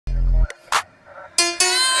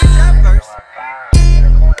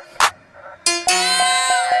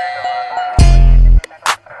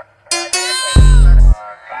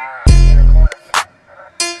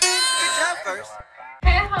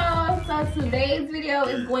today's video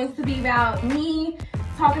is going to be about me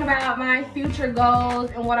talking about my future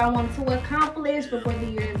goals and what I want to accomplish before the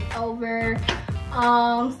year is over.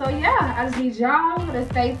 So yeah, I just need y'all to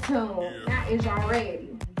stay tuned. Now, is y'all ready?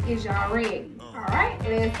 Is y'all ready? All right,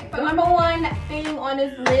 the number one thing on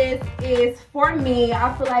this list is, for me,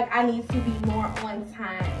 I feel like I need to be more on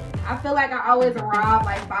time. I feel like I always arrive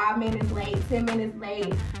like 5 minutes late, 10 minutes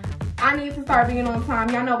late. I need to start being on time.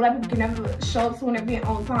 Y'all know black people can never show up to an event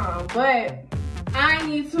on time, but I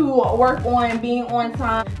need to work on being on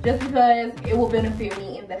time just because it will benefit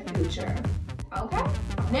me in the future. Okay?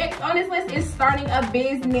 Next on this list is starting a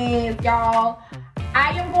business, y'all.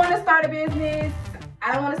 I am going to start a business.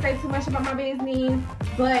 I don't want to say too much about my business,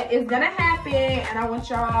 but it's gonna happen, and I want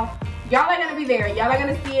y'all are gonna be there. Y'all are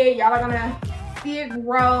gonna see it. Y'all are gonna see it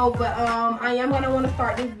grow. But I am gonna want to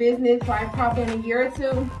start this business like probably in a year or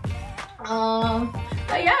two.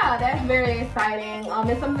 So yeah, that's very exciting.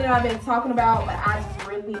 It's something that I've been talking about, but I just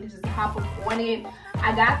really need to just hop up on it.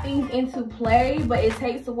 I got things into play, but it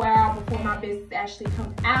takes a while before my business actually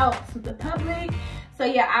comes out to the public. So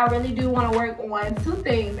yeah, I really do want to work on two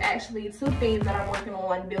things that I'm working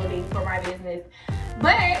on building for my business.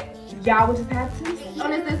 But y'all will just have to see. On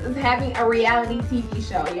this list is having a reality TV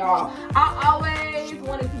show, y'all. I always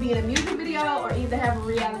wanted to be in a music video or either have a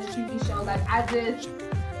reality TV show. Like I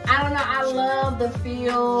don't know, I love the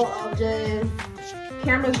feel of just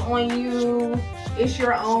cameras on you. It's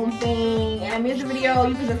your own thing. In a music video,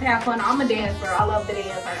 you can just have fun. I'm a dancer. I love to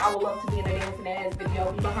dance. Like, I would love to be in a dancing ass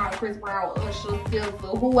video, be behind Chris Brown, Usher,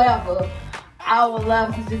 SZA, whoever. I would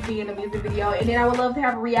love to just be in a music video. And then I would love to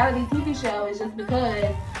have a reality TV show. It's just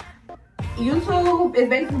because YouTube is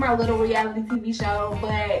basically my little reality TV show,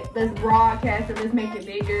 but let's broadcast it, let's make it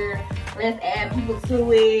bigger, let's add people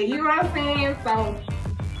to it. You know what I'm saying? So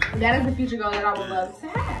that is the future goal that I would love to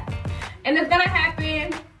have. And it's gonna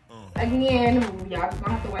happen. Again, y'all just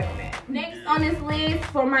gonna have to wait on that. Next on this list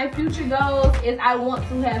for my future goals is I want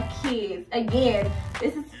to have kids. Again,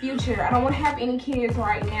 this is future. I don't want to have any kids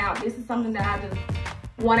right now. This is something that I just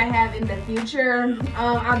want to have in the future.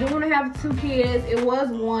 I do want to have 2 kids. It was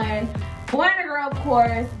one boy and a girl, of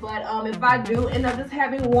course, but if I do end up just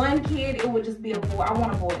having 1 kid, it would just be a boy. I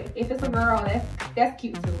want a boy. If it's a girl, that's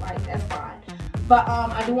cute too. Like, that's fine. But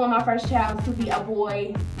I do want my first child to be a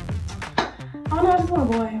boy. I don't know, I just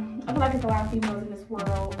want a boy. I feel like it's a lot of females in this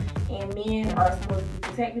world, and men are supposed to be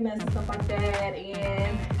protecting us and stuff like that,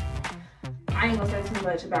 and I ain't gonna say too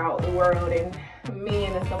much about the world and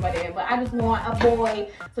men and stuff like that, but I just want a boy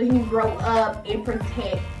so he can grow up and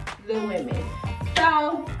protect the women.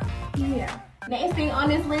 So, yeah. Next thing on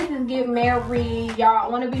this list is get married. Y'all, I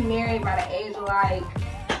want to be married by the age of like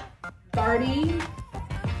 30,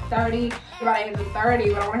 by the age of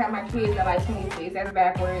 30, but I want to have my kids at like 26. That's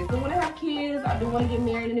backwards. I want to have kids. I do want to get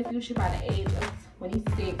married in the future by the age of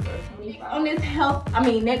 26 or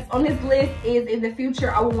 25. Next on this list is in the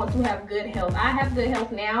future I would want to have good health. I have good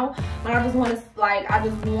health now, but I just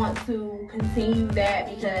want to continue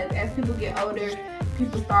that, because as people get older,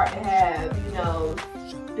 people start to have, you know,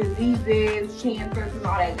 diseases, cancers, and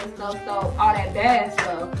all that good stuff. So all that bad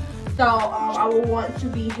stuff. So I would want to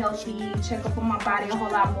be healthy, check up on my body a whole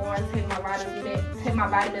lot more, take my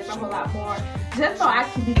vitamins a whole lot more, just so I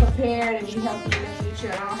can be prepared and be healthy in the future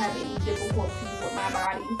and I don't have any difficulties with my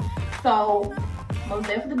body. So most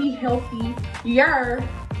definitely be healthier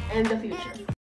in the future.